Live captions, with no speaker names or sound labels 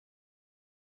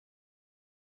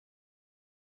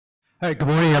All right, good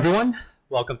morning, everyone.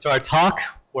 Welcome to our talk.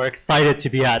 We're excited to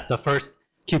be at the first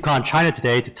KubeCon China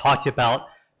today to talk to you about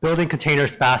building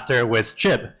containers faster with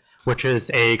Jib, which is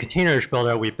a containers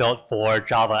builder we built for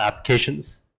Java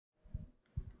applications.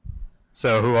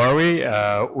 So who are we?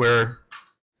 We're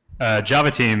a Java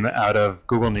team out of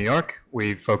Google, New York.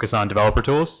 We focus on developer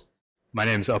tools. My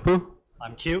name's Appu.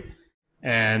 I'm Q.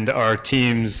 And our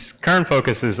team's current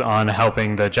focus is on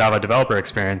helping the Java developer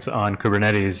experience on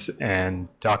Kubernetes and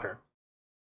Docker.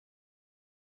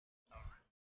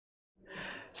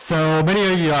 So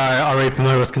many of you are already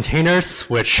familiar with containers,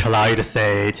 which allow you to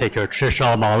say, take your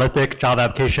traditional monolithic Java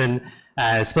application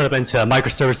and split up into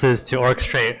microservices to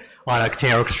orchestrate on a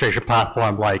container orchestration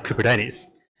platform like Kubernetes.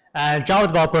 And Java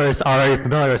developers are already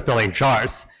familiar with building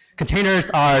jars. Containers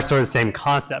are sort of the same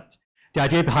concept. The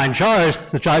idea behind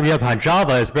jars, the idea behind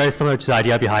Java is very similar to the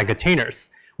idea behind containers,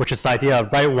 which is the idea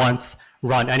of write once,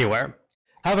 run anywhere.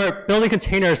 However, building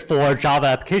containers for Java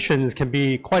applications can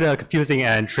be quite a confusing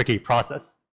and tricky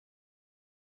process.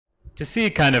 To see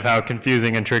kind of how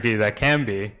confusing and tricky that can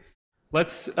be,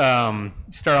 let's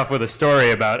start off with a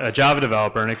story about a Java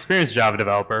developer, an experienced Java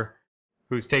developer,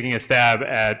 who's taking a stab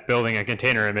at building a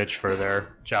container image for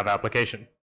their Java application.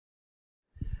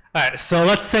 All right, so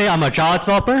let's say I'm a Java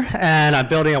developer and I'm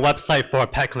building a website for a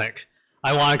pet clinic.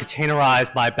 I want to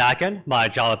containerize my backend, my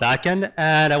Java backend,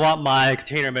 and I want my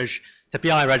container image to be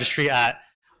on my registry at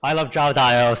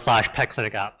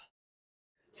ilovejava.io/petclinicapp.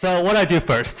 So what do I do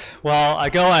first? Well, I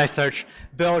go and I search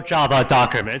build Java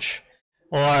Docker image.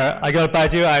 Or I go to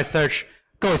Baidu and I search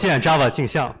构建 Java 镜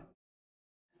像.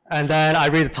 And then I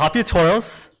read the top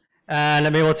tutorials and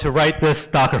I'm able to write this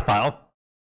Docker file.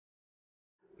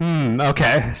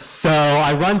 Okay, so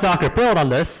I run Docker build on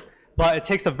this, but it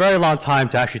takes a very long time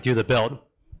to actually do the build.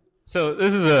 So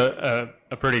this is a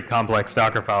pretty complex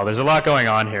Docker file. There's a lot going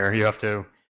on here. You have to,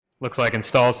 looks like,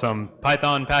 install some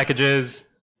Python packages.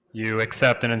 You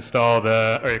accept and install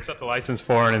accept the license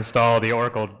for and install the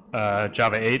Oracle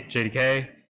Java 8 JDK.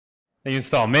 Then you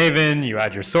install Maven, you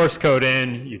add your source code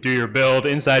in, you do your build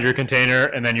inside your container,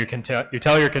 and then you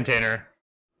tell your container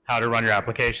how to run your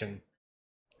application.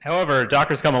 However,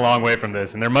 Docker's come a long way from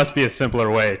this, and there must be a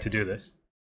simpler way to do this.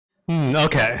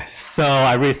 Okay, so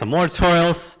I read some more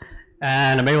tutorials,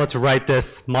 and I'm able to write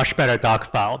this much better Docker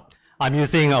file. I'm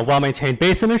using a well-maintained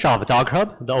base image off of Docker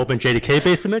Hub, the Open JDK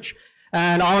base image.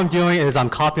 And all I'm doing is I'm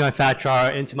copying my fat jar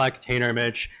into my container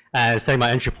image and setting my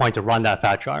entry point to run that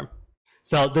fat jar.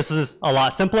 So this is a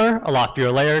lot simpler, a lot fewer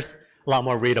layers, a lot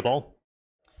more readable.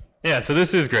 Yeah, so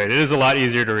this is great. It is a lot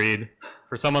easier to read.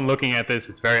 For someone looking at this,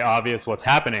 it's very obvious what's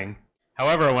happening.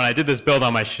 However, when I did this build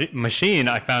on my machine,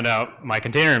 I found out my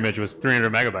container image was 300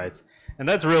 megabytes. And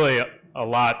that's really a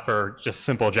lot for just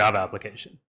simple Java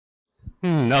application.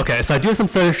 Okay, so I do some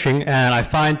searching and I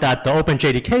find that the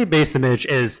OpenJDK base image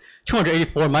is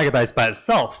 284 megabytes by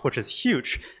itself, which is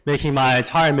huge, making my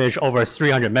entire image over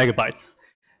 300 megabytes.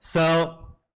 So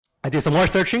I do some more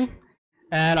searching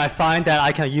and I find that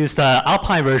I can use the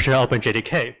Alpine version of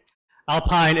OpenJDK.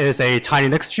 Alpine is a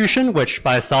tiny execution, which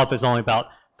by itself is only about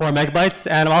 4 megabytes,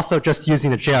 and I'm also just using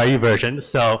the JRE version.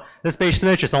 So this base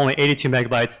image is only 82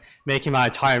 megabytes, making my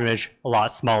entire image a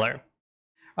lot smaller.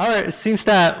 All right, it seems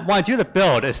that when I do the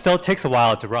build, it still takes a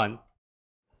while to run.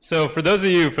 So for those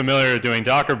of you familiar with doing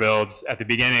Docker builds, at the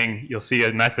beginning, you'll see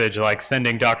a message like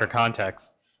sending Docker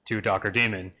context to Docker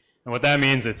daemon. And what that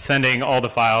means, it's sending all the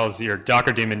files your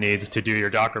Docker daemon needs to do your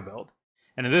Docker build.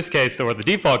 And in this case, or the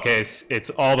default case, it's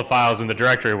all the files in the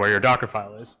directory where your Docker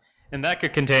file is. And that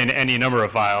could contain any number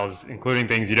of files, including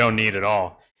things you don't need at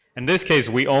all. In this case,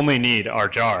 we only need our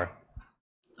jar,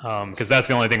 because that's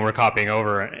the only thing we're copying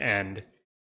over. And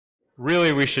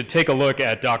really, we should take a look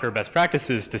at Docker best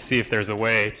practices to see if there's a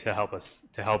way to help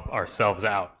ourselves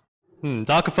out.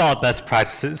 Dockerfile best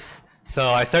practices. So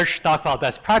I search Dockerfile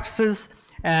best practices,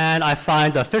 and I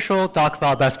find the official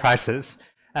Dockerfile best practices.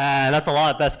 And that's a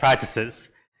lot of best practices.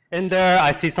 In there,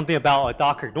 I see something about a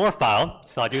Docker ignore file.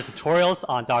 So I do some tutorials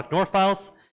on Docker ignore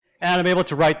files, and I'm able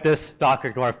to write this Docker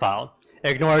ignore file. It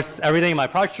ignores everything in my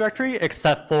project directory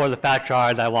except for the fat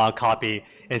jar that I want to copy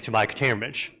into my container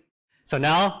image. So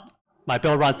now, my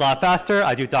build runs a lot faster.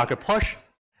 I do Docker push.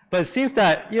 But it seems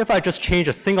that if I just change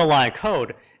a single line of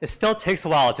code, it still takes a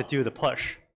while to do the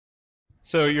push.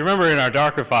 So you remember in our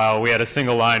Docker file, we had a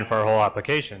single line for our whole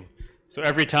application. So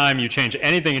every time you change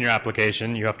anything in your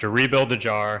application, you have to rebuild the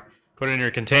jar, put it in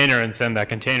your container, and send that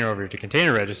container over to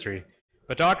container registry.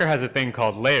 But Docker has a thing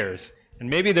called layers. And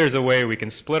maybe there's a way we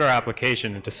can split our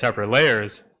application into separate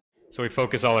layers so we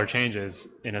focus all our changes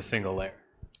in a single layer.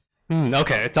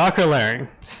 Okay, Docker layering.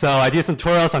 So I do some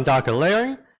tutorials on Docker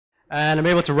layering, and I'm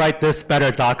able to write this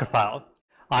better Docker file.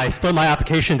 I split my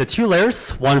application into 2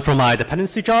 layers, one for my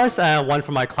dependency jars and one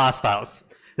for my class files.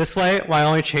 This way, when I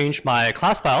only change my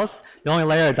class files, the only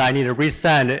layer that I need to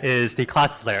resend is the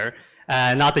classes layer,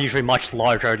 and not the usually much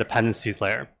larger dependencies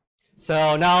layer.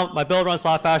 So now my build runs a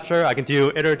lot faster. I can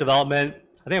do iterative development.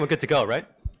 I think we're good to go, right?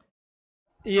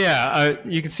 Yeah,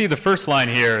 you can see the first line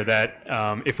here that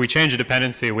if we change a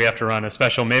dependency, we have to run a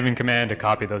special Maven command to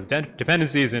copy those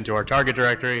dependencies into our target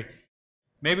directory.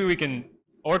 Maybe we can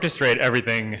orchestrate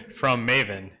everything from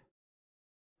Maven.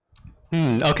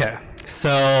 Okay, so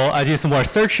I do some more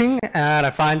searching, and I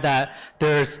find that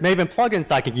there's Maven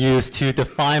plugins I can use to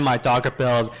define my Docker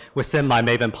build within my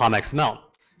Maven POM XML.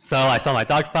 So I saw my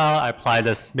Dockerfile, I apply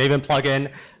this Maven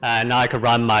plugin, and now I can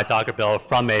run my Docker build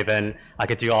from Maven. I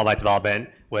can do all my development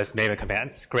with Maven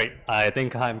commands. Great, I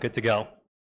think I'm good to go.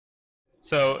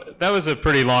 So that was a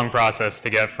pretty long process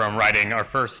to get from writing our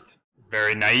first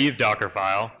very naive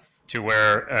Dockerfile to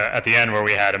where, at the end where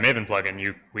we had a Maven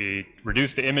plugin, we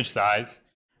reduced the image size,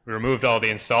 we removed all the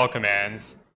install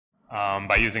commands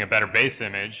by using a better base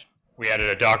image, we added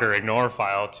a Docker ignore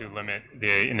file to limit the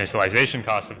initialization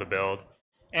cost of the build,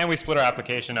 and we split our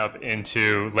application up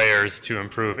into layers to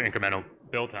improve incremental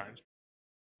build times.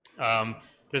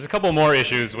 There's a couple more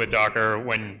issues with Docker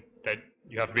that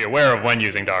you have to be aware of when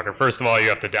using Docker. First of all, you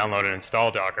have to download and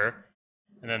install Docker,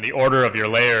 and then the order of your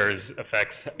layers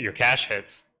affects your cache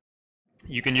hits.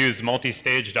 You can use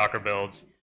multi-stage Docker builds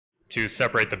to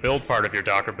separate the build part of your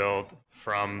Docker build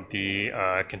from the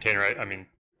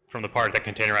from the part that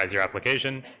containerize your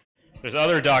application. There's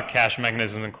other Doc cache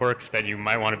mechanisms and quirks that you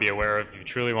might want to be aware of if you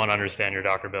truly want to understand your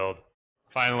Docker build.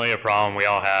 Finally, a problem we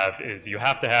all have is you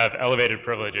have to have elevated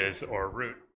privileges or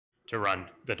root to run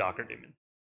the Docker daemon.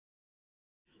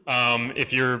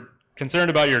 If you're concerned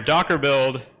about your Docker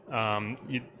build,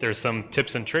 there's some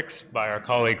tips and tricks by our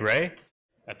colleague Ray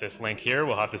at this link here.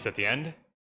 We'll have this at the end,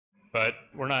 but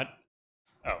we're not,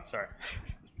 oh, sorry.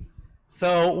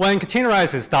 So when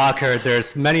containerizing Docker,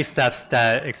 there's many steps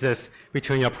that exist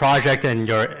between your project and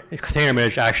your container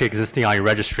image actually existing on your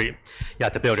registry. You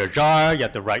have to build your jar, you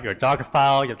have to write your Docker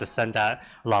file, you have to send that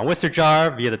along with your jar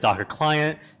via the Docker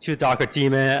client to the Docker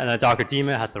daemon, and the Docker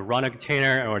daemon has to run a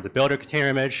container in order to build a container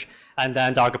image, and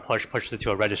then Docker push pushes it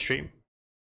to a registry.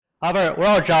 However, we're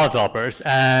all Java developers,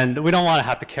 and we don't want to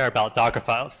have to care about Docker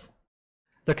files.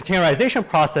 The containerization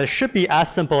process should be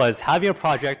as simple as having a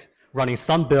project, running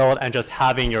some build, and just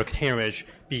having your container image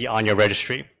be on your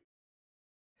registry.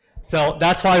 So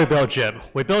that's why we built Jib.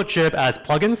 We built Jib as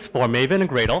plugins for Maven and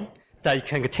Gradle so that you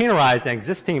can containerize an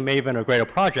existing Maven or Gradle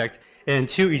project in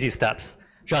 2 easy steps.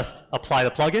 Just apply the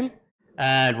plugin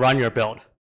and run your build.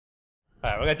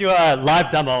 All right, we're going to do a live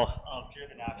demo of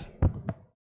Jib in action.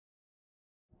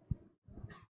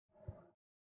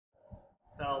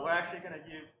 So we're actually going to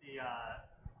use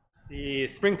the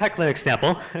Spring Pet Clinic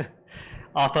sample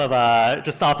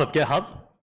just off of GitHub,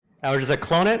 and we're just going to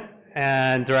clone it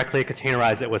and directly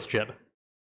containerize it with Jib. Just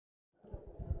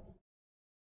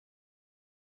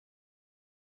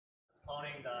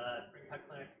cloning the Spring Pet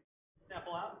Clinic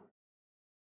sample out.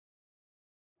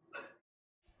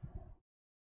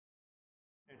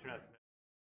 Internet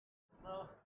slow.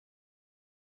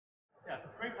 Yeah, so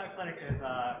Spring Pet Clinic is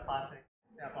a classic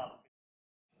sample application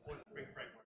for the Spring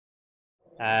framework.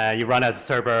 You run as a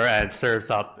server and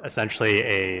serves up essentially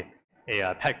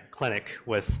a pet clinic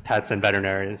with pets and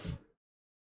veterinarians.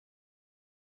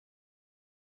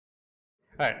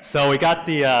 All right, so we got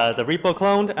the repo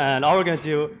cloned, and all we're going to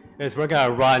do is we're going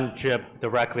to run Jib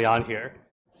directly on here.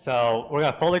 So we're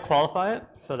going to fully qualify it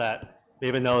so that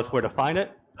Maven knows where to find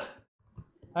it.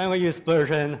 I'm going to use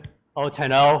version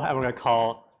 0.10.0, and we're going to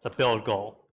call the build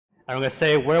goal. And we're going to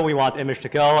say where we want the image to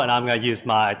go, and I'm going to use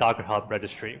my Docker Hub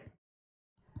registry.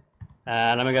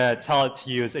 And I'm going to tell it to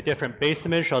use a different base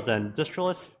image other than distro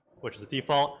list, which is the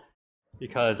default,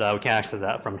 because we can't access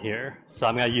that from here. So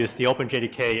I'm going to use the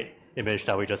OpenJDK image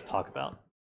that we just talked about.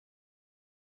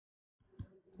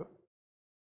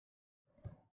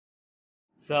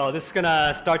 So this is going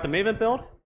to start the Maven build.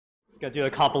 It's going to do a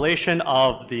compilation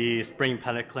of the Spring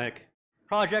Pet Clinic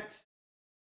project.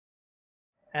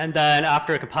 And then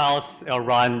after it compiles, it'll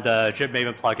run the Jib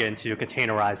Maven plugin to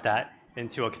containerize that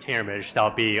into a container image that will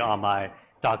be on my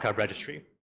Docker registry.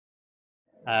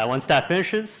 Once that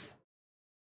finishes,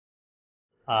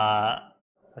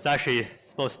 it's actually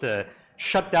supposed to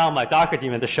shut down my Docker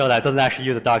daemon to show that it doesn't actually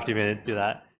use a Docker daemon to do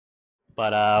that.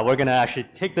 But we're going to actually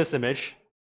take this image.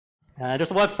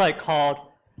 There's a website called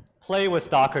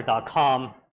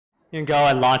playwithdocker.com. You can go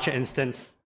and launch an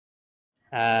instance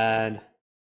and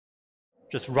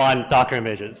just run Docker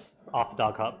images off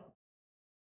Docker Hub.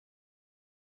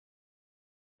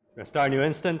 We're going to start a new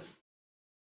instance.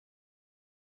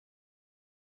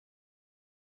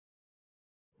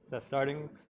 that starting?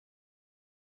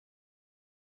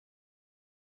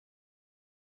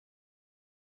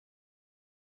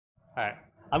 All right,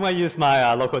 I'm going to use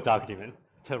my local Docker daemon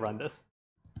to run this.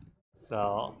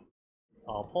 So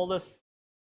I'll pull this.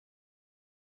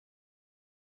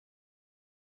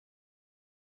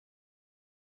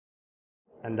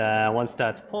 And then once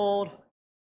that's pulled,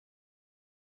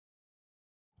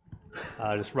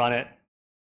 just run it.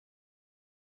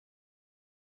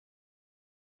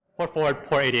 Port forward,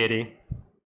 port 8080.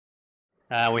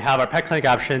 And we have our pet clinic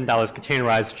option that was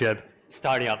containerized jib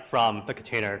starting up from the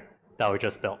container that we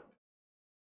just built.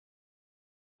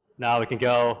 Now we can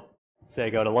go,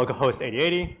 say, go to localhost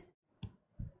 8080,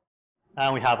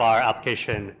 and we have our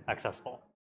application accessible.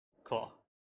 Cool.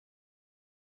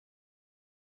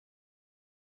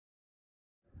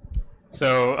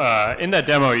 So in that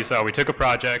demo you saw, we took a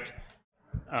project,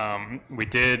 we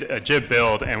did a jib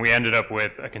build, and we ended up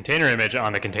with a container image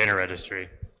on the container registry.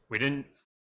 We didn't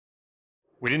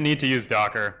need to use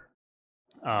Docker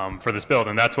for this build,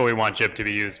 and that's what we want jib to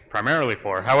be used primarily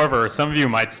for. However, some of you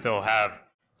might still have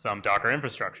some Docker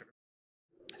infrastructure.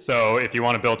 So if you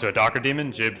want to build to a Docker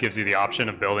daemon, jib gives you the option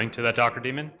of building to that Docker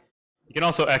daemon. You can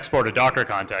also export a Docker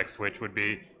context, which would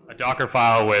be a Docker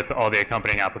file with all the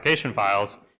accompanying application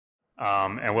files.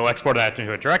 And we'll export that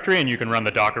into a directory, and you can run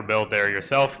the Docker build there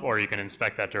yourself, or you can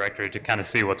inspect that directory to kind of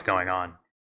see what's going on.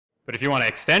 But if you want to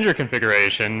extend your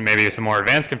configuration, maybe some more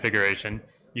advanced configuration,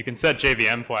 you can set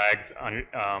JVM flags on,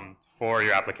 for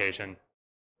your application.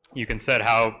 You can set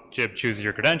how jib chooses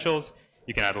your credentials.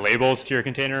 You can add labels to your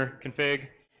container config.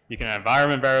 You can add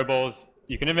environment variables.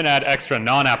 You can even add extra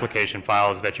non-application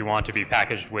files that you want to be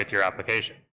packaged with your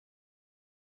application.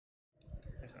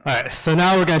 All right, so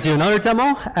now we're going to do another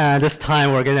demo, and this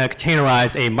time we're going to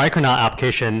containerize a Micronaut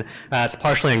application that's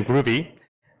partially in Groovy,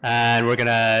 and we're going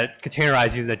to containerize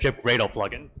using the jib Gradle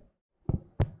plugin.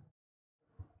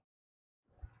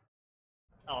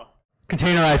 Oh,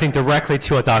 containerizing directly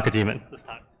to a Docker daemon this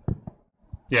time.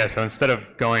 Yeah, so instead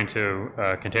of going to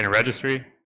a container registry,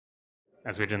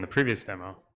 as we did in the previous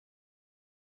demo,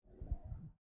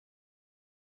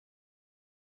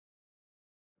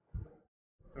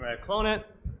 we're going to clone it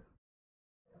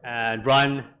and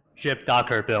run jib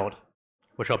docker build,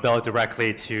 which will build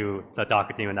directly to the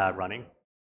Docker daemon that I'm running.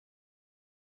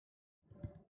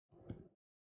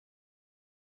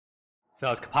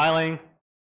 So it's compiling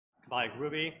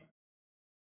Groovy,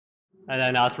 and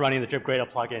then now it's running the jib Gradle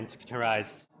plugin to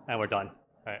containerize, and we're done.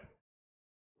 All right.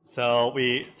 So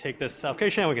we take this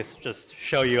application, and we can just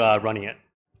show you running it.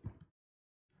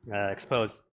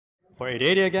 Expose port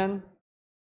 8080 again.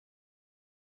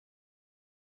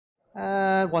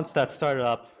 And once that's started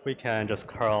up, we can just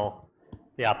curl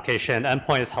the application.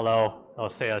 Endpoint is hello. It'll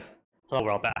say us hello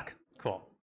world back. Cool.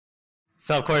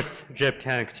 So of course, jib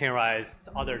can containerize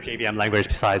other JVM language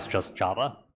besides just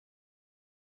Java.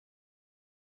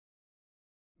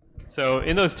 So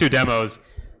in those two demos,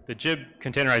 the jib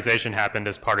containerization happened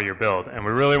as part of your build, and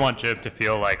we really want jib to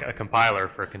feel like a compiler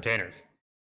for containers.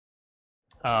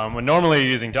 When normally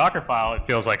you're using Dockerfile, it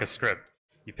feels like a script.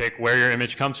 You pick where your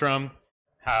image comes from,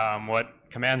 what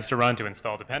commands to run to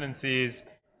install dependencies.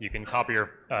 You can copy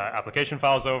your application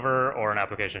files over, or an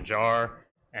application jar,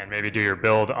 and maybe do your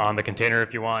build on the container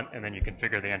if you want, and then you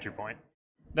configure the entry point.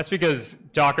 That's because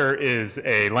Docker is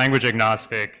a language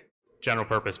agnostic general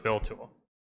purpose build tool,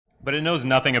 but it knows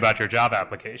nothing about your Java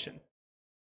application.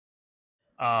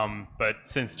 But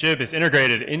since jib is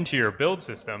integrated into your build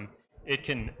system, it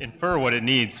can infer what it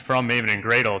needs from Maven and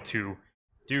Gradle to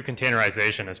do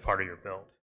containerization as part of your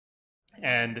build.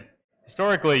 And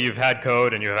historically, you've had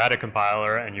code and you've had a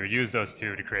compiler, and you use those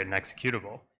two to create an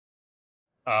executable.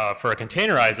 For a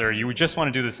containerizer, you would just want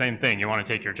to do the same thing. You want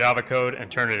to take your Java code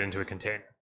and turn it into a container.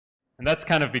 And that's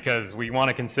kind of because we want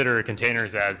to consider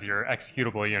containers as your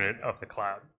executable unit of the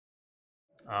cloud.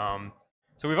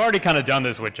 So we've already kind of done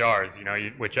this with jars. You know,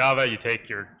 with Java, you take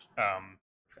your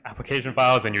application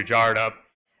files and you jar it up,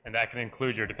 and that can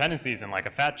include your dependencies in like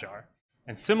a fat jar.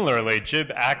 And similarly,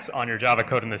 jib acts on your Java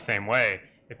code in the same way.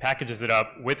 It packages it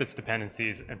up with its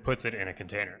dependencies and puts it in a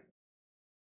container.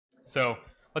 So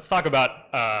let's talk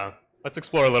about, let's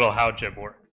explore a little how jib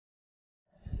works.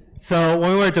 So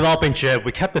when we were developing jib,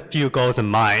 we kept a few goals in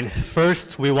mind.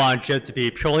 First, we want jib to be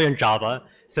purely in Java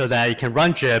so that you can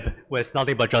run jib with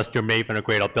nothing but just your Maven or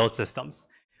Gradle build systems.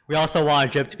 We also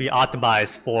want jib to be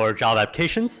optimized for Java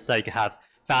applications so that you can have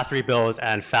fast rebuilds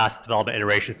and fast development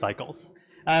iteration cycles.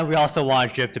 And we also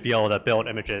want jib to be able to build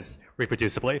images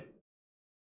reproducibly.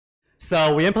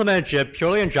 So we implemented jib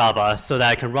purely in Java so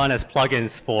that it can run as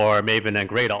plugins for Maven and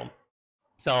Gradle.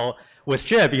 So with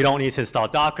jib, you don't need to install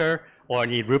Docker or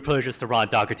need root privileges to run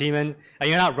Docker daemon, and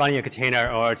you're not running a container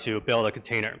in order to build a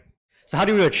container. So how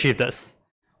do we achieve this?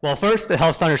 Well, first, it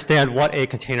helps to understand what a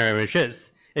container image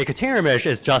is. A container image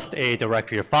is just a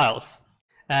directory of files.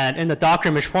 And in the Docker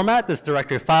image format, this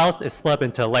directory of files is split up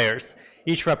into layers,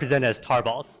 each represented as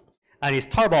tarballs. And these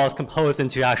tarballs compose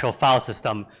into the actual file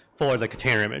system for the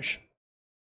container image.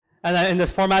 And then in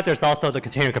this format, there's also the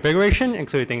container configuration,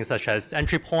 including things such as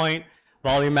entry point,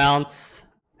 volume mounts,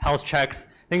 health checks,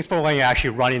 things for when you're actually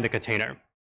running the container.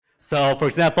 So for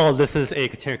example, this is a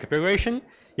container configuration.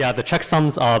 You have the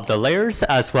checksums of the layers,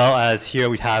 as well as here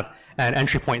we have an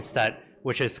entry point set,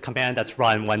 which is a command that's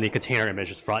run when the container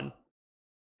image is run.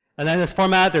 And then in this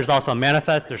format, there's also a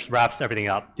manifest, which wraps everything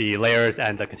up, the layers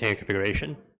and the container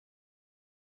configuration.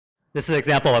 This is an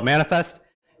example of manifest.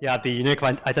 You have the unique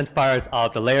identifiers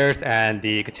of the layers and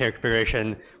the container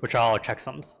configuration, which are all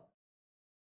checksums.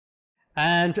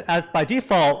 And as by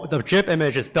default, the jib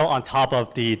image is built on top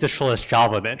of the distrolist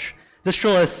Java image.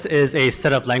 Distrolist is a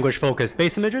set of language-focused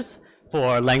base images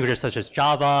for languages such as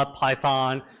Java,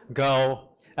 Python, Go.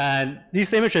 And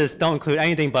these images don't include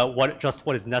anything but just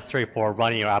what is necessary for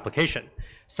running your application.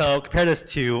 So compare this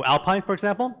to Alpine, for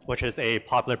example, which is a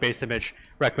popular base image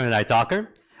recommended by Docker.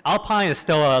 Alpine is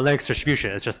still a Linux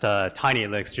distribution. It's just a tiny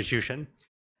Linux distribution.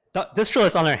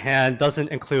 Distrolist, on the other hand, doesn't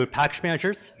include package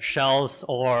managers, shells,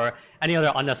 or any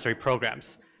other unnecessary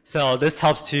programs. So this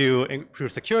helps to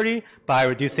improve security by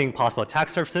reducing possible attack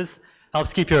surfaces,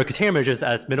 helps keep your container images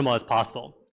as minimal as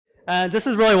possible. And this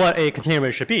is really what a container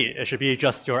image should be. It should be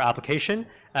just your application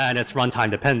and its runtime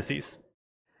dependencies.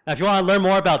 Now, if you want to learn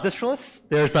more about distrolist,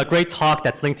 there's a great talk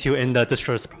that's linked to in the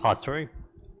distrolist repository.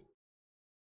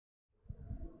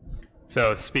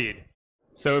 So speed.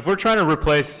 So if we're trying to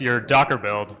replace your Docker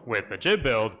build with a jib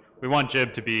build, we want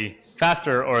jib to be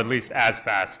faster, or at least as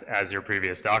fast as your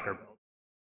previous Docker build.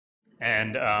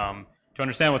 And to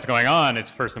understand what's going on, it's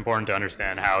first important to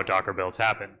understand how Docker builds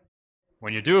happen.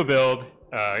 When you do a build,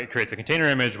 it creates a container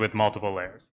image with multiple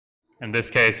layers. In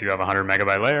this case, you have a 100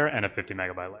 megabyte layer and a 50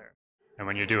 megabyte layer. And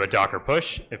when you do a Docker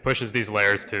push, it pushes these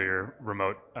layers to your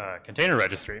remote container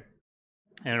registry.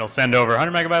 And it'll send over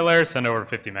 100 megabyte layer, send over a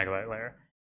 50 megabyte layer.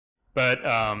 But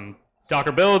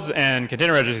Docker builds and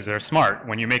container registries are smart.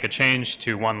 When you make a change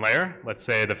to one layer, let's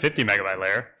say the 50 megabyte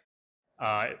layer,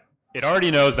 it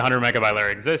already knows the 100 megabyte layer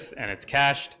exists and it's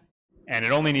cached, and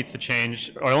it only needs to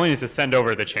change, or only needs to send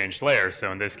over the changed layer.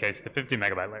 So in this case, the 50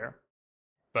 megabyte layer.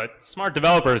 But smart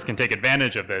developers can take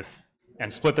advantage of this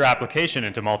and split their application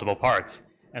into multiple parts.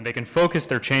 And they can focus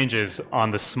their changes on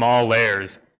the small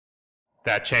layers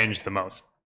that change the most.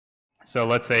 So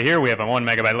let's say here we have a 1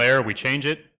 megabyte layer, we change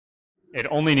it. It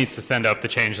only needs to send up the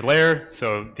changed layer,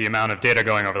 so the amount of data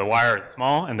going over the wire is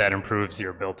small, and that improves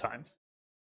your build times.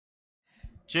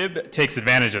 Jib takes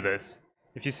advantage of this.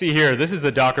 If you see here, this is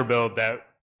a Docker build that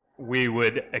we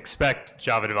would expect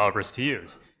Java developers to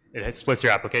use. It splits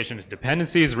your application into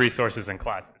dependencies, resources, and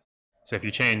classes. So if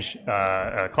you change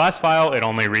a class file, it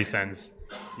only resends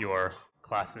your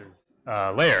class's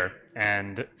layer.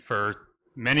 And for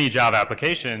many Java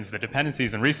applications, the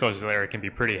dependencies and resources layer can be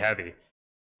pretty heavy.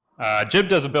 Jib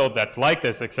does a build that's like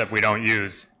this, except we don't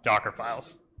use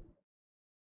Dockerfiles.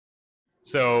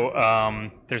 So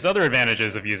there's other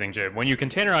advantages of using Jib. When you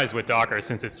containerize with Docker,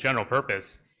 since it's general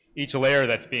purpose, each layer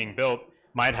that's being built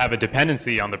might have a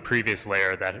dependency on the previous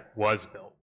layer that was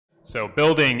built. So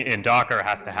building in Docker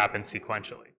has to happen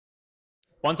sequentially.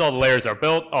 Once all the layers are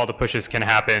built, all the pushes can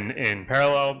happen in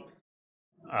parallel,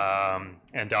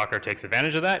 and Docker takes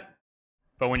advantage of that.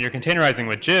 But when you're containerizing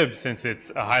with Jib, since it's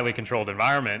a highly controlled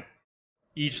environment,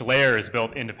 each layer is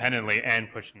built independently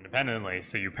and pushed independently,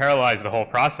 so you parallelize the whole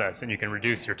process and you can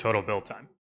reduce your total build time.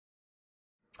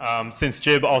 Since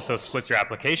Jib also splits your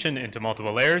application into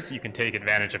multiple layers, you can take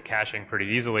advantage of caching pretty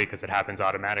easily because it happens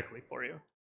automatically for you.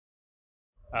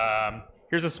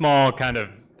 Here's a small kind of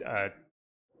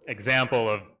example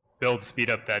of build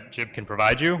speedup that Jib can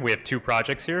provide you. We have two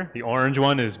projects here. The orange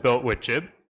one is built with Jib,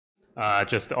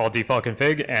 just all default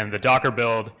config, and the Docker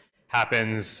build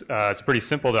happens, it's a pretty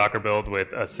simple Docker build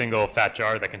with a single fat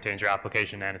jar that contains your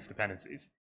application and its dependencies.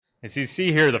 As you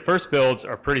see here, the first builds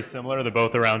are pretty similar. They're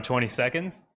both around 20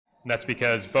 seconds. And that's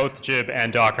because both Jib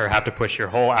and Docker have to push your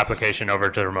whole application over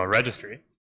to the remote registry.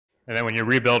 And then when you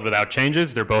rebuild without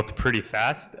changes, they're both pretty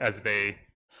fast as they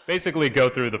basically go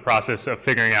through the process of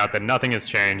figuring out that nothing has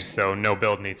changed, so no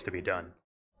build needs to be done.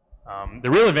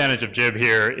 The real advantage of Jib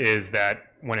here is that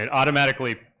when it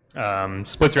automatically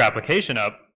splits your application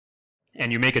up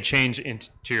and you make a change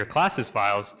into your classes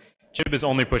files, Jib is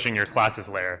only pushing your classes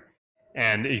layer.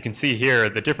 And you can see here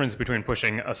the difference between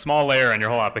pushing a small layer and your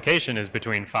whole application is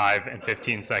between 5 and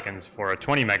 15 seconds for a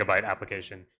 20 megabyte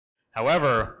application.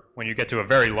 However, when you get to a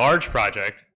very large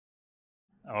project,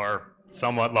 or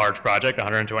somewhat large project,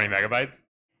 120 megabytes,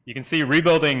 you can see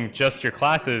rebuilding just your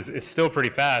classes is still pretty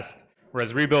fast,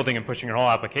 whereas rebuilding and pushing your whole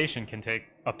application can take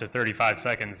up to 35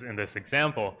 seconds in this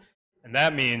example. And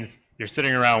that means you're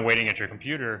sitting around waiting at your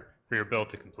computer for your build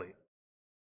to complete.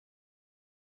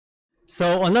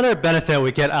 So another benefit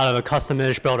we get out of a custom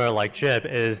image builder like Jib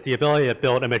is the ability to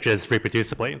build images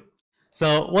reproducibly.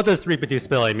 So what does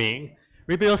reproducibility mean?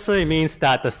 Reproducibility means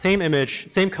that the same image,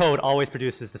 same code always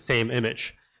produces the same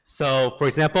image. So for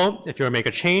example, if you were to make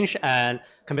a change and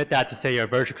commit that to, say, your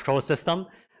version control system,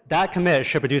 that commit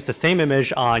should produce the same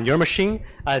image on your machine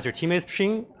as your teammate's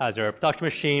machine, as your production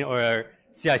machine, or your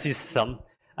CI/CD system.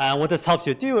 And what this helps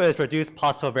you do is reduce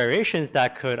possible variations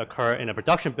that could occur in a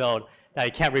production build that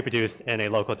you can't reproduce in a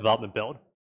local development build.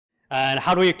 And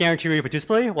how do we guarantee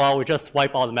reproducibility? Well, we just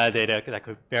wipe all the metadata that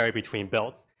could vary between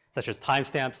builds, such as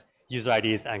timestamps, user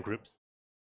IDs, and groups.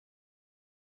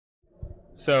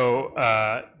 So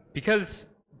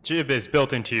because Jib is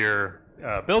built into your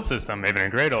build system, Maven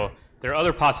and Gradle, there are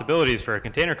other possibilities for a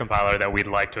container compiler that we'd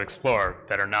like to explore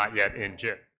that are not yet in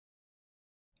Jib.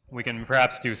 We can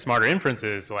perhaps do smarter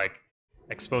inferences like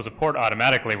expose a port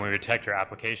automatically when we detect your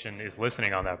application is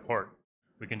listening on that port.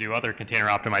 We can do other container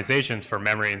optimizations for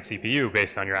memory and CPU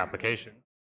based on your application.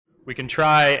 We can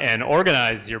try and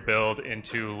organize your build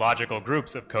into logical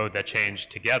groups of code that change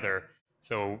together,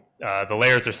 so the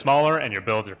layers are smaller and your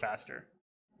builds are faster.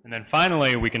 And then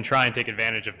finally, we can try and take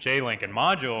advantage of JLink and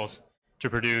modules to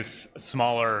produce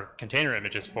smaller container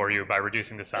images for you by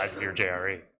reducing the size of your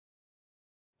JRE.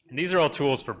 And these are all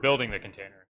tools for building the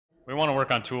container. We want to work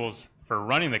on tools for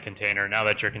running the container now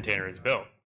that your container is built.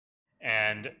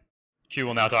 And Q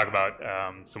will now talk about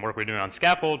some work we're doing on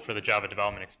Scaffold for the Java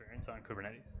development experience on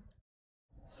Kubernetes.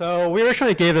 So we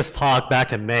originally gave this talk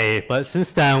back in May, but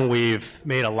since then we've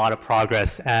made a lot of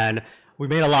progress and we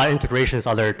made a lot of integrations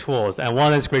with other tools. And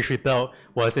one integration we built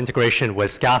was integration with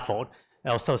Scaffold.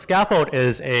 So Scaffold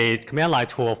is a command line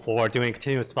tool for doing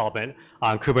continuous development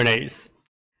on Kubernetes.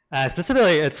 And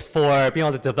specifically, it's for being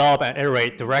able to develop and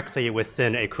iterate directly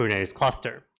within a Kubernetes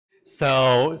cluster.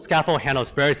 So Scaffold handles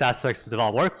various aspects of the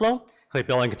development workflow, like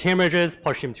building container images,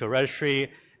 pushing them to a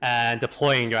registry, and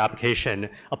deploying your application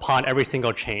upon every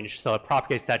single change. So it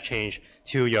propagates that change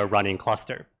to your running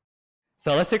cluster.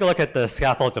 So let's take a look at the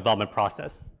Scaffold development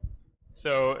process.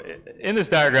 So in this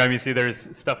diagram, you see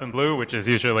there's stuff in blue, which is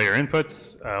usually your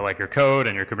inputs, like your code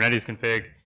and your Kubernetes config.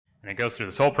 And it goes through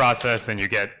this whole process, and you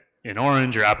get, in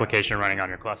orange, your application running on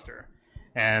your cluster.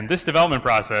 And this development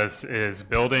process is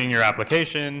building your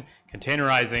application,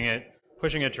 containerizing it,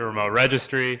 pushing it to a remote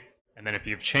registry, and then if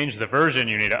you've changed the version,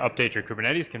 you need to update your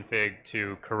Kubernetes config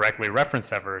to correctly reference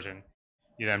that version.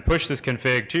 You then push this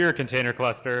config to your container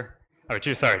cluster, or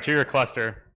to your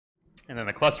cluster, and then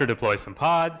the cluster deploys some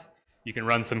pods. You can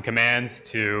run some commands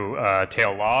to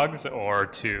tail logs or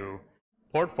to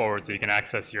port forward so you can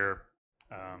access your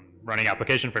running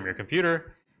application from your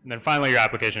computer. And then finally, your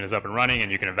application is up and running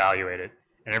and you can evaluate it.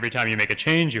 And every time you make a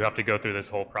change, you have to go through this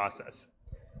whole process.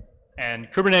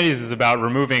 And Kubernetes is about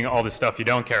removing all the stuff you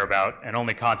don't care about and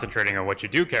only concentrating on what you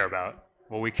do care about.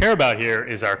 What we care about here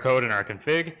is our code and our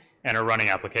config and our running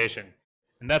application.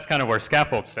 And that's kind of where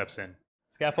Scaffold steps in.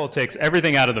 Scaffold takes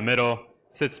everything out of the middle,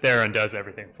 sits there and does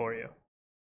everything for you.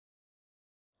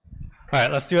 All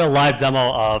right, let's do a live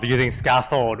demo of using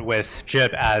Scaffold with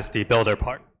Jib as the builder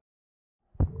part.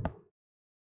 To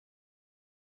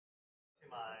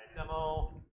my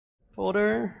demo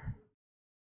folder.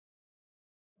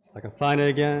 If I can find it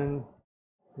again.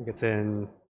 I think it's in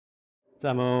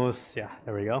demos. Yeah,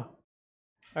 there we go.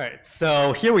 All right,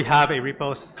 so here we have a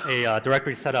repo, a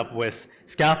directory set up with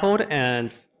Scaffold,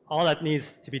 and all that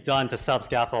needs to be done to set up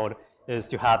Scaffold is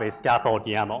to have a Scaffold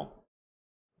YAML.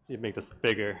 Let's see if I make this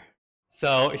bigger.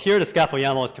 So here the Scaffold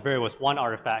YAML is configured with one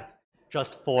artifact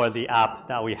just for the app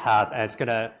that we have, and it's going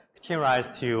to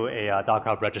containerize to a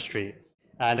Docker registry.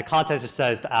 And the context just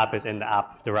says the app is in the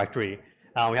app directory.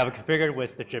 We have it configured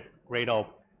with the Jib Gradle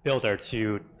builder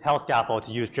to tell Scaffold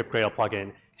to use Jib Gradle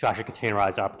plugin to actually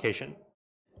containerize our application.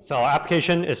 So our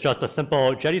application is just a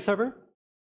simple Jetty server,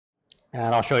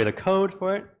 and I'll show you the code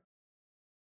for it.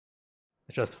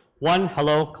 It's just one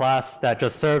hello class that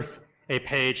just serves a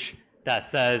page that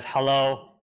says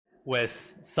hello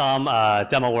with some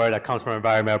demo word that comes from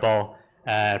environment variable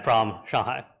and from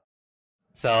Shanghai.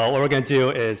 So what we're going to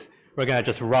do is we're going to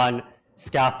just run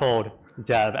Scaffold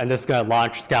dev, and this is going to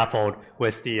launch Scaffold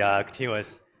with the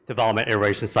continuous development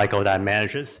iteration cycle that it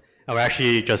manages. And And we're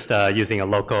actually just using a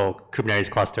local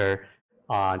Kubernetes cluster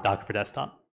on Docker for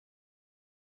desktop.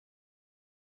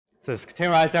 So this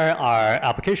containerizer, our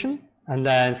application, and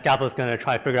then Scaffold is going to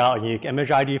try to figure out a unique image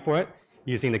ID for it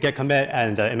using the git commit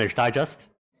and the image digest.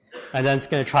 And then it's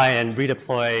going to try and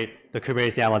redeploy the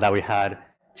Kubernetes YAML that we had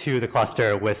to the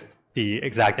cluster with the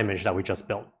exact image that we just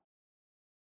built.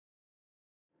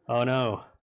 Oh no.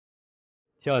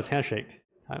 TLS handshake.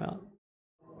 Timeout.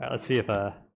 All right, let's see if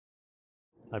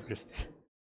I've just.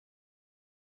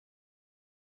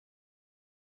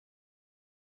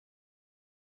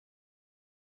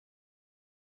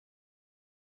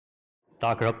 Is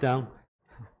Docker Hub down?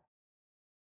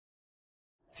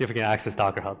 See if we can access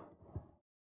Docker Hub.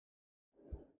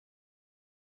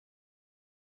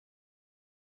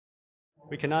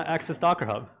 We cannot access Docker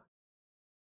Hub.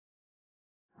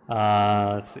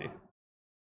 Let's see.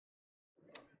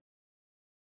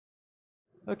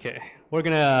 Okay, we're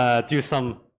gonna do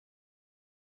some.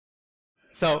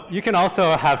 So you can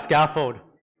also have Scaffold.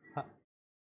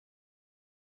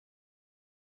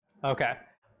 Okay,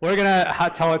 we're gonna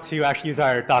tell it to actually use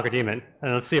our Docker daemon,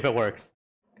 and let's see if it works.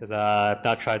 Because I've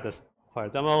not tried this part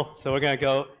of the demo. So we're gonna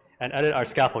go and edit our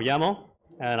Scaffold YAML,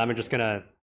 and I'm just gonna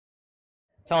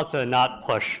tell it to not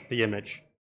push the image.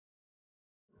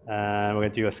 And we're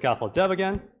gonna do a Scaffold dev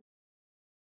again.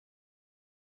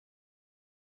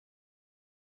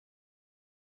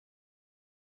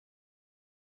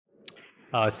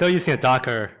 It's still using a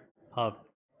Docker Hub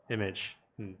image.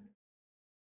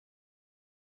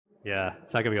 Yeah,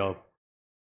 it's not gonna be all.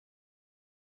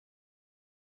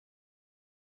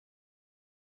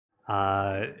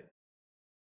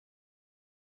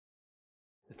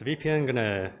 Is the VPN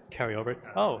gonna carry over?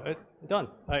 Oh, it's done.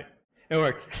 All right, it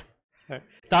worked. All right.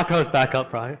 Docker is back up,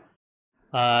 probably.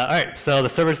 All right, so the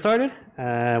server started,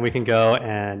 and we can go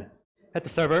and hit the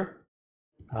server,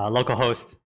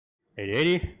 localhost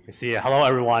 8080. We see hello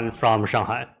everyone from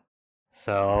Shanghai.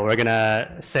 So we're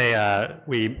gonna say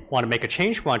we want to make a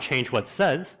change. We want to change what it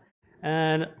says,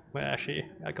 and well, actually,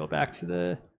 I go back to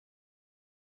the.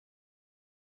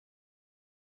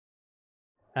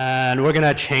 And we're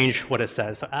gonna change what it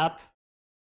says. So app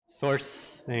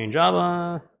source main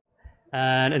Java,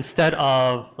 and instead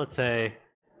of let's say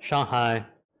Shanghai,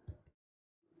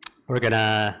 we're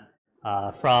gonna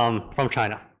from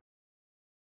China.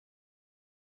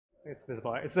 It's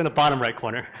visible. It's in the bottom right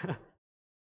corner.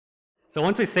 So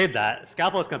once we save that,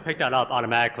 Scaffold is going to pick that up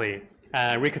automatically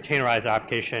and recontainerize our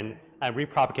application and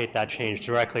repropagate that change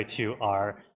directly to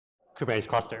our Kubernetes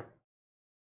cluster.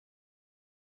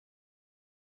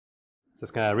 So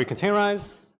it's going to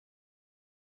recontainerize.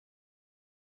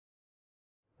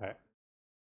 All right.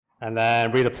 And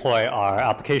then redeploy our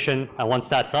application. And once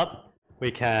that's up,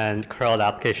 we can curl the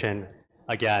application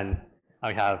again.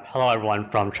 We have hello everyone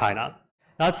from China.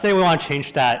 Now let's say we want to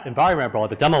change that environment variable,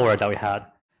 the demo word that we had.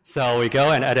 So we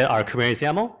go and edit our Kubernetes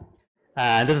YAML.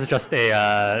 And this is just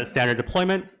a standard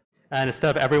deployment. And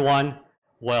instead of everyone,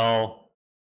 we'll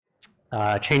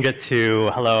change it to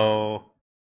hello,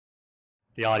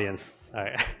 the audience. All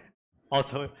right.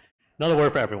 Also, another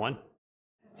word for everyone.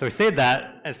 So we save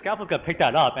that, and Scaffold's going to pick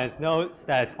that up, and it knows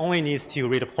that it only needs to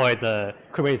redeploy the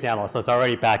Kubernetes YAML, so it's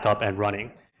already back up and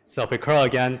running. So if we curl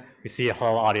again, we see a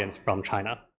hello audience from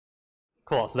China.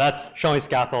 Cool, so that's showing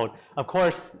Scaffold. Of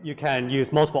course, you can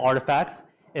use multiple artifacts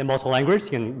in multiple languages.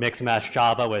 You can mix and match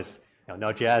Java with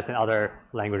Node.js and other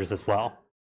languages as well.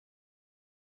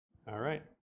 All right.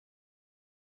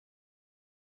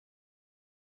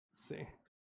 Let's see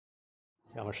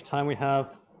how much time we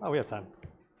have. Oh, we have time.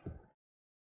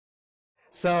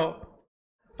 So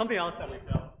something else that we've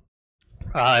built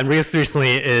and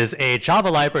recently is a Java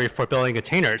library for building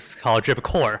containers called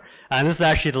jib-core. And this is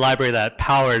actually the library that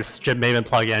powers jib Maven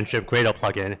plugin and jib Gradle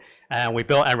plugin. And we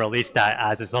built and released that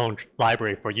as its own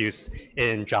library for use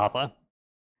in Java.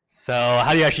 So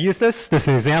how do you actually use this? This is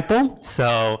an example.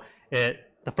 So the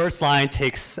first line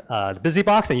takes the busy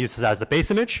box and uses it as the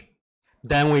base image.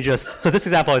 Then we so this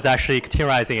example is actually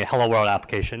containerizing a hello world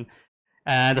application.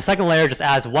 And the second layer just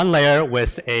adds one layer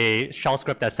with a shell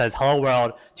script that says hello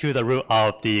world to the root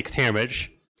of the container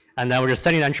image. And then we're just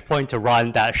setting an entry point to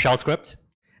run that shell script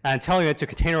and telling it to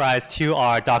containerize to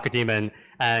our Docker daemon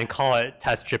and call it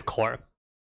test jib-core.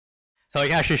 So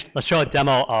let's show a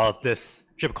demo of this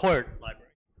jib-core library.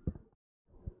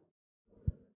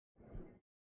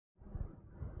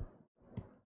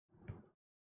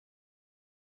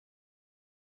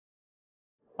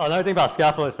 Oh, another thing about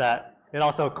Scaffold is that it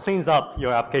also cleans up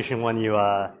your application when you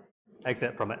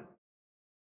exit from it.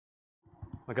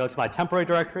 I'll go to my temporary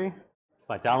directory, it's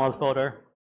my downloads folder,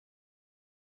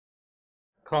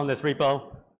 clone this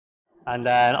repo, And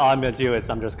then all I'm going to do is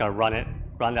I'm just going to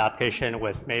run the application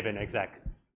with Maven exec.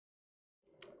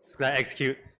 It's going to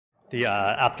execute the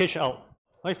application. Oh,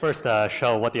 let me first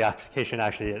show what the application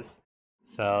actually is.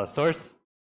 So source,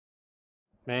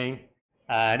 main,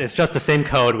 and it's just the same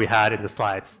code we had in the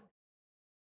slides.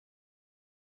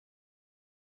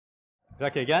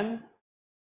 Click again.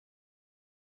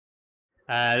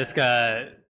 And it's going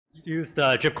to use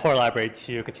the Jib core library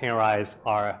to containerize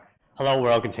our hello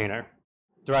world container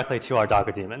directly to our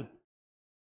Docker daemon.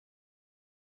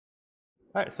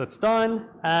 All right, so it's done,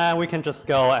 and we can just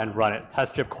go and run it.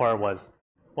 Test Jib core was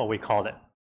what we called it.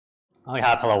 And we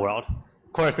have hello world.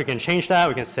 Of course, we can change that.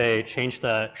 We can say change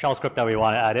the shell script that we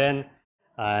want to add in,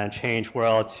 and change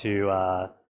world to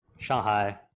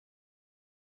Shanghai.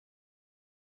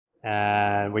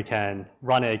 And we can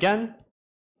run it again.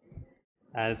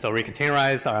 And so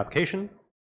recontainerize our application.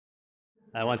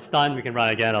 And once done, we can run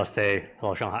it again. I'll say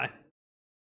hello Shanghai.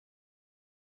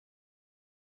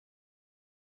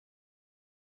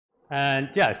 And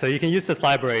yeah, so you can use this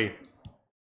library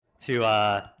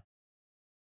to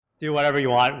do whatever you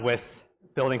want with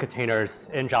building containers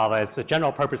in Java. It's a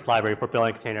general purpose library for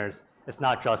building containers. It's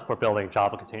not just for building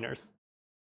Java containers.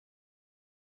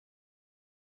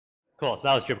 Cool, so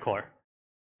that was Jib core.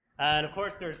 And of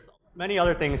course, there's many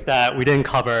other things that we didn't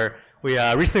cover. We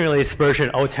recently released version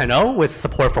 0.10 with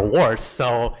support for wars.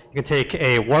 So you can take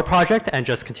a war project and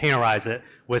just containerize it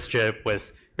with Jib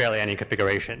with barely any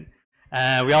configuration.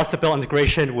 And we also built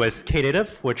integration with Knative,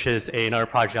 which is another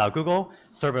project out of Google.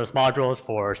 Serverless modules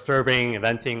for serving,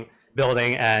 eventing,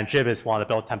 building, and Jib is one of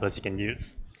the build templates you can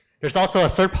use. There's also a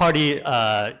third-party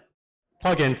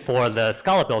plugin for the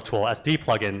Scala build tool, SPD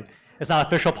plugin. It's not an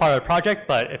official part of the project,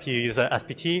 but if you use an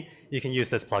SPT, you can use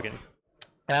this plugin.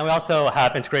 And we also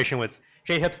have integration with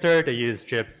JHipster to use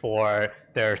Jib for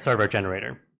their server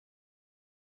generator.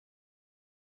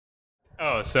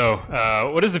 Oh, so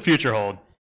what does the future hold?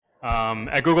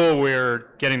 At Google,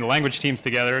 we're getting the language teams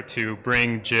together to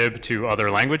bring Jib to other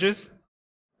languages.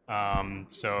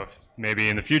 So if maybe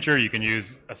in the future you can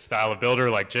use a style of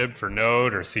builder like Jib for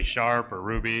Node or C# or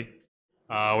Ruby.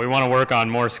 We want to work on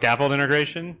more scaffold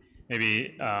integration,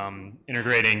 maybe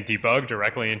integrating debug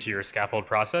directly into your scaffold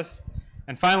process.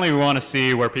 And finally, we want to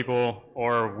see where people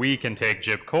or we can take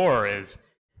Jib core is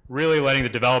really letting the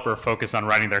developer focus on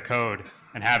writing their code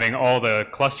and having all the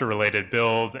cluster-related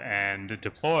build and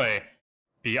deploy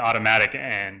be automatic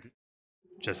and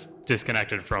just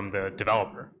disconnected from the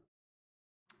developer.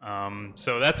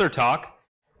 So that's our talk.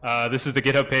 This is the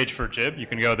GitHub page for Jib. You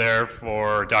can go there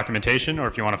for documentation or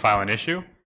if you want to file an issue.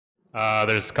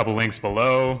 There's a couple links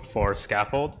below for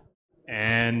scaffold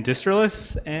and distro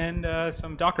lists and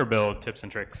some Docker build tips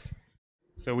and tricks.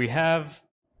 So we have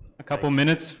a couple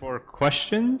minutes for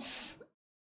questions.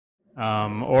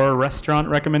 Or restaurant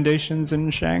recommendations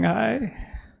in Shanghai?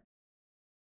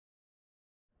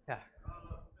 Yeah.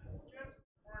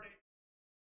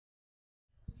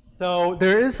 So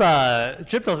there is,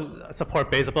 Jib doesn't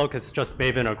support Bazel build because it's just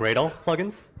Maven or Gradle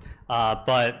plugins.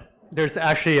 But there's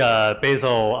actually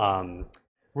Bazel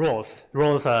rules.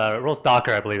 Rules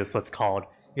Docker, I believe is what it's called.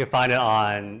 You can find it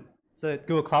on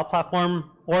Google Cloud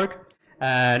Platform org.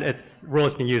 And it's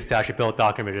rules you can use to actually build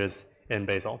Docker images in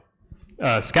Bazel.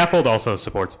 Scaffold also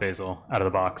supports Bazel out of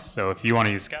the box. So if you want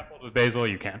to use Scaffold with Bazel,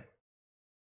 you can.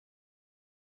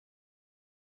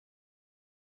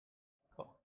 Cool.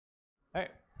 All right.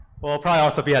 We'll probably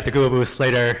also be at the Google booth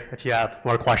later. If you have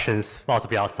more questions, we'll also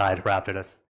be outside right after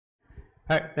this.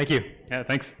 All right. Thank you. Yeah,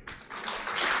 thanks.